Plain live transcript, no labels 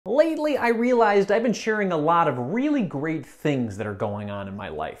lately I realized I've been sharing a lot of really great things that are going on in my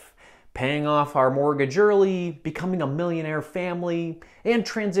life. Paying off our mortgage early, becoming a millionaire family, and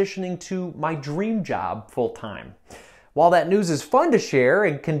transitioning to my dream job full-time. While that news is fun to share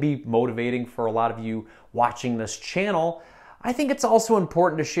and can be motivating for a lot of you watching this channel, I think it's also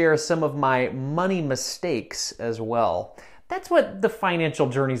important to share some of my money mistakes as well. That's what the financial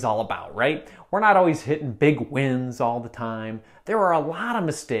journey's all about, right? We're not always hitting big wins all the time. There are a lot of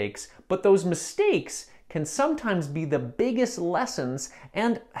mistakes, but those mistakes can sometimes be the biggest lessons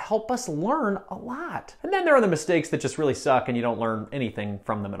and help us learn a lot. And then there are the mistakes that just really suck and you don't learn anything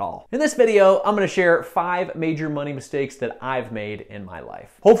from them at all. In this video, I'm gonna share 5 major money mistakes that I've made in my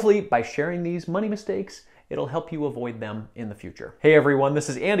life. Hopefully, by sharing these money mistakes, it'll help you avoid them in the future. Hey everyone, this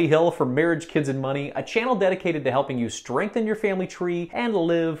is Andy Hill from Marriage, Kids, and Money, a channel dedicated to helping you strengthen your family tree and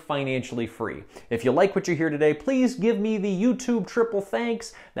live financially free. If you like what you hear today, please give me the YouTube triple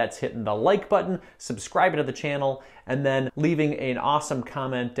thanks. That's hitting the like button, subscribing to the channel, and then leaving an awesome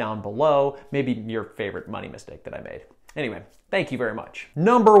comment down below, maybe your favorite money mistake that I made. Anyway, thank you very much.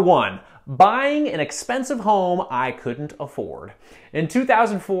 Number 1, buying an expensive home I couldn't afford. In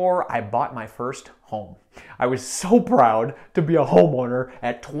 2004, I bought my first home. I was so proud to be a homeowner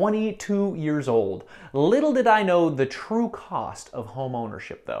at 22 years old. Little did I know the true cost of home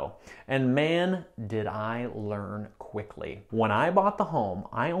ownership though. And man, did I learn quickly. When I bought the home,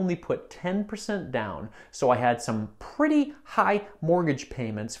 I only put 10% down, so I had some pretty high mortgage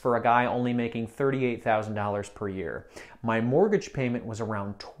payments for a guy only making $38,000 per year. My mortgage payment was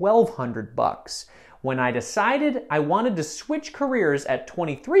around $1,200. When I decided I wanted to switch careers at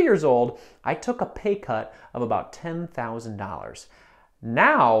 23 years old, I took a pay cut of about $10,000.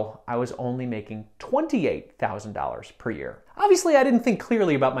 Now, I was only making $28,000 per year. Obviously, I didn't think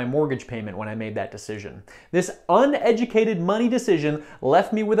clearly about my mortgage payment when I made that decision. This uneducated money decision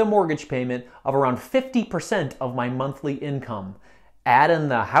left me with a mortgage payment of around 50% of my monthly income. Add in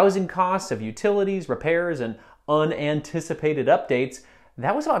the housing costs of utilities, repairs, and unanticipated updates,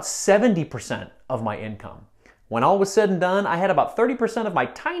 that was about 70% of my income. When all was said and done, I had about 30% of my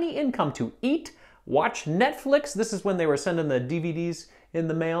tiny income to eat, watch Netflix, this is when they were sending the DVDs in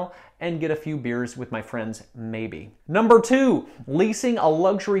the mail, and get a few beers with my friends, maybe. Number 2, leasing a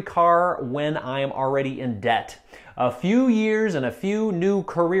luxury car when I am already in debt. A few years and a few new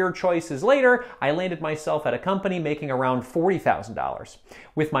career choices later, I landed myself at a company making around $40,000.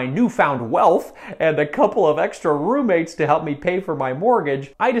 With my newfound wealth and a couple of extra roommates to help me pay for my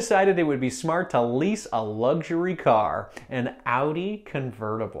mortgage, I decided it would be smart to lease a luxury car, an Audi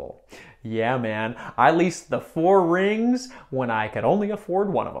convertible. Yeah, man, I leased the 4 rings when I could only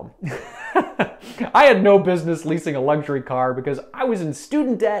afford one of them. I had no business leasing a luxury car because I was in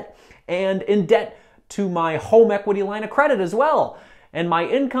student debt and in debt to my home equity line of credit as well. And my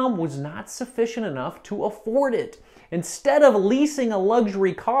income was not sufficient enough to afford it. Instead of leasing a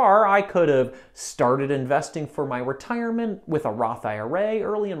luxury car, I could have started investing for my retirement with a Roth IRA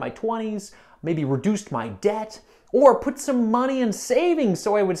early in my 20s, maybe reduced my debt, or put some money in savings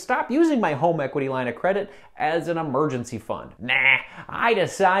so I would stop using my home equity line of credit as an emergency fund. Nah, I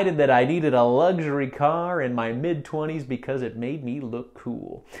decided that I needed a luxury car in my mid-20s because it made me look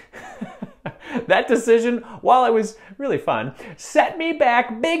cool. That decision, while it was really fun, set me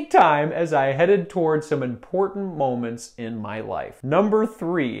back big time as I headed towards some important moments in my life. Number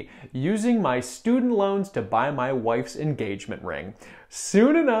 3, using my student loans to buy my wife's engagement ring.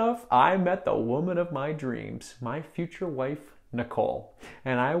 Soon enough, I met the woman of my dreams, my future wife, Nicole.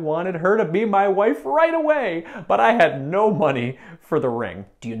 And I wanted her to be my wife right away, but I had no money for the ring.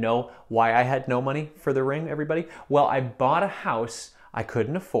 Do you know why I had no money for the ring, everybody? Well, I bought a house I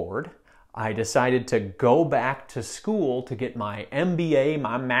couldn't afford. I decided to go back to school to get my MBA,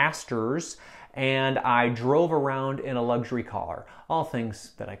 my master's, and I drove around in a luxury car, all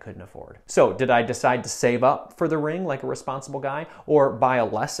things that I couldn't afford. So did I decide to save up for the ring like a responsible guy, or buy a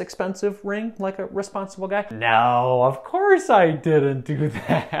less expensive ring like a responsible guy? No, of course I didn't do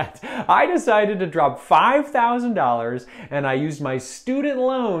that. I decided to drop $5,000 and I used my student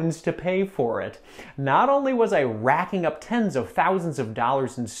loans to pay for it. Not only was I racking up tens of thousands of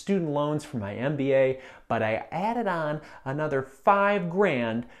dollars in student loans for my MBA, but I added on another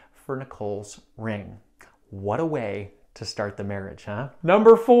 $5,000 for Nicole's ring. What a way to start the marriage, huh?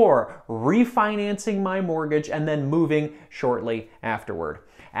 Number 4, refinancing my mortgage and then moving shortly afterward.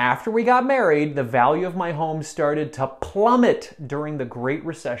 After we got married, the value of my home started to plummet during the Great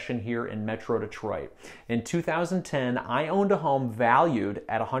Recession here in Metro Detroit. In 2010, I owned a home valued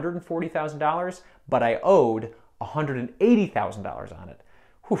at $140,000, but I owed $180,000 on it.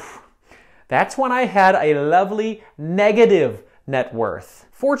 Whew. That's when I had a lovely negative net worth.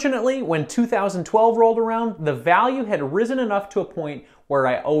 Fortunately, when 2012 rolled around, the value had risen enough to a point where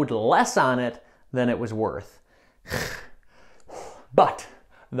I owed less on it than it was worth. But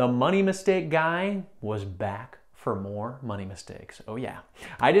the money mistake guy was back for more money mistakes. Oh yeah.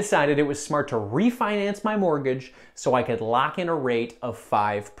 I decided it was smart to refinance my mortgage so I could lock in a rate of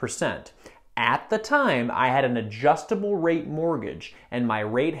 5%. At the time, I had an adjustable rate mortgage and my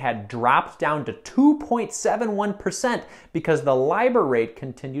rate had dropped down to 2.71% because the LIBOR rate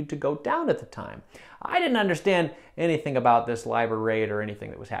continued to go down at the time. I didn't understand anything about this LIBOR rate or anything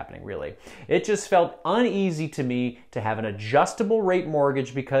that was happening really. It just felt uneasy to me to have an adjustable rate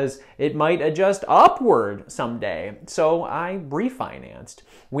mortgage because it might adjust upward someday. So I refinanced.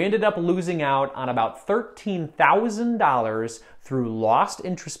 We ended up losing out on about $13,000 through lost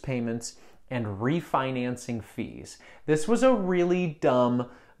interest payments and refinancing fees. This was a really dumb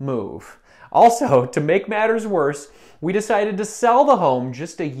move. Also, to make matters worse, we decided to sell the home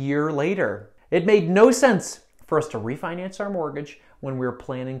just a year later. It made no sense for us to refinance our mortgage when we were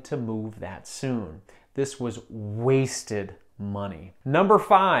planning to move that soon. This was wasted money. Number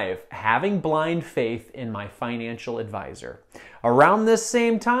 5, having blind faith in my financial advisor. Around this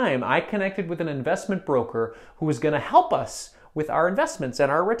same time, I connected with an investment broker who was going to help us with our investments and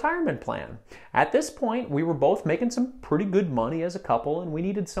our retirement plan. At this point, we were both making some pretty good money as a couple and we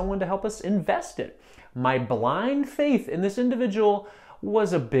needed someone to help us invest it. My blind faith in this individual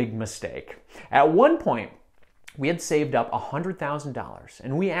was a big mistake. At one point, we had saved up $100,000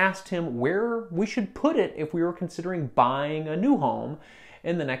 and we asked him where we should put it if we were considering buying a new home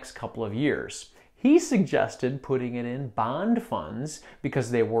in the next couple of years. He suggested putting it in bond funds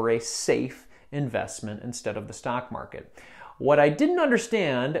because they were a safe investment instead of the stock market. What I didn't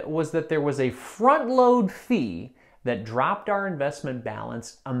understand was that there was a front load fee that dropped our investment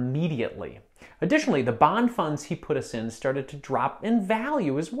balance immediately. Additionally, the bond funds he put us in started to drop in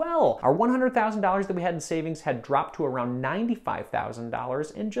value as well. Our $100,000 that we had in savings had dropped to around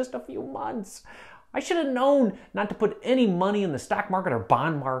 $95,000 in just a few months. I should have known not to put any money in the stock market or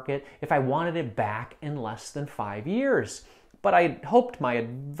bond market if I wanted it back in less than 5 years. But I hoped my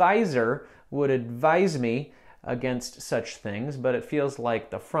advisor would advise me against such things, but it feels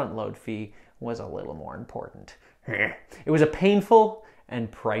like the front load fee was a little more important. It was a painful and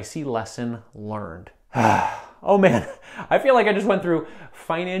pricey lesson learned. Oh man, I feel like I just went through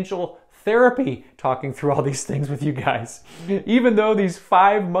financial therapy talking through all these things with you guys. Even though these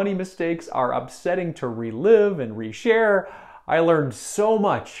 5 money mistakes are upsetting to relive and reshare, I learned so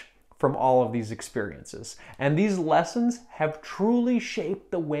much from all of these experiences. And these lessons have truly shaped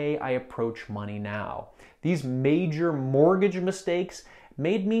the way I approach money now. These major mortgage mistakes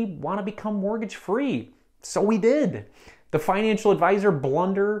made me want to become mortgage free. So we did. The financial advisor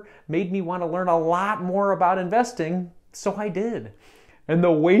blunder made me want to learn a lot more about investing. So I did. And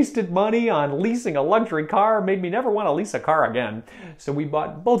the wasted money on leasing a luxury car made me never want to lease a car again. So we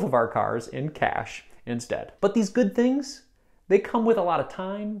bought both of our cars in cash instead. But these good things, they come with a lot of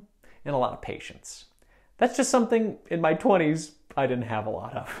time and a lot of patience. That's just something in my 20s I didn't have a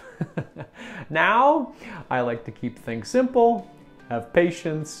lot of. Now, I like to keep things simple, have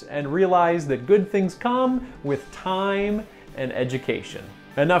patience, and realize that good things come with time and education.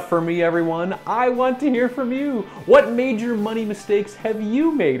 Enough for me, everyone. I want to hear from you. What major money mistakes have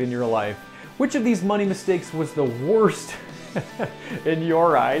you made in your life? Which of these money mistakes was the worst in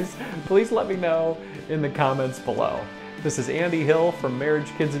your eyes? Please let me know in the comments below. This is Andy Hill from Marriage,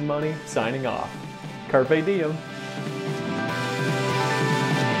 Kids, and Money, signing off. Carpe diem.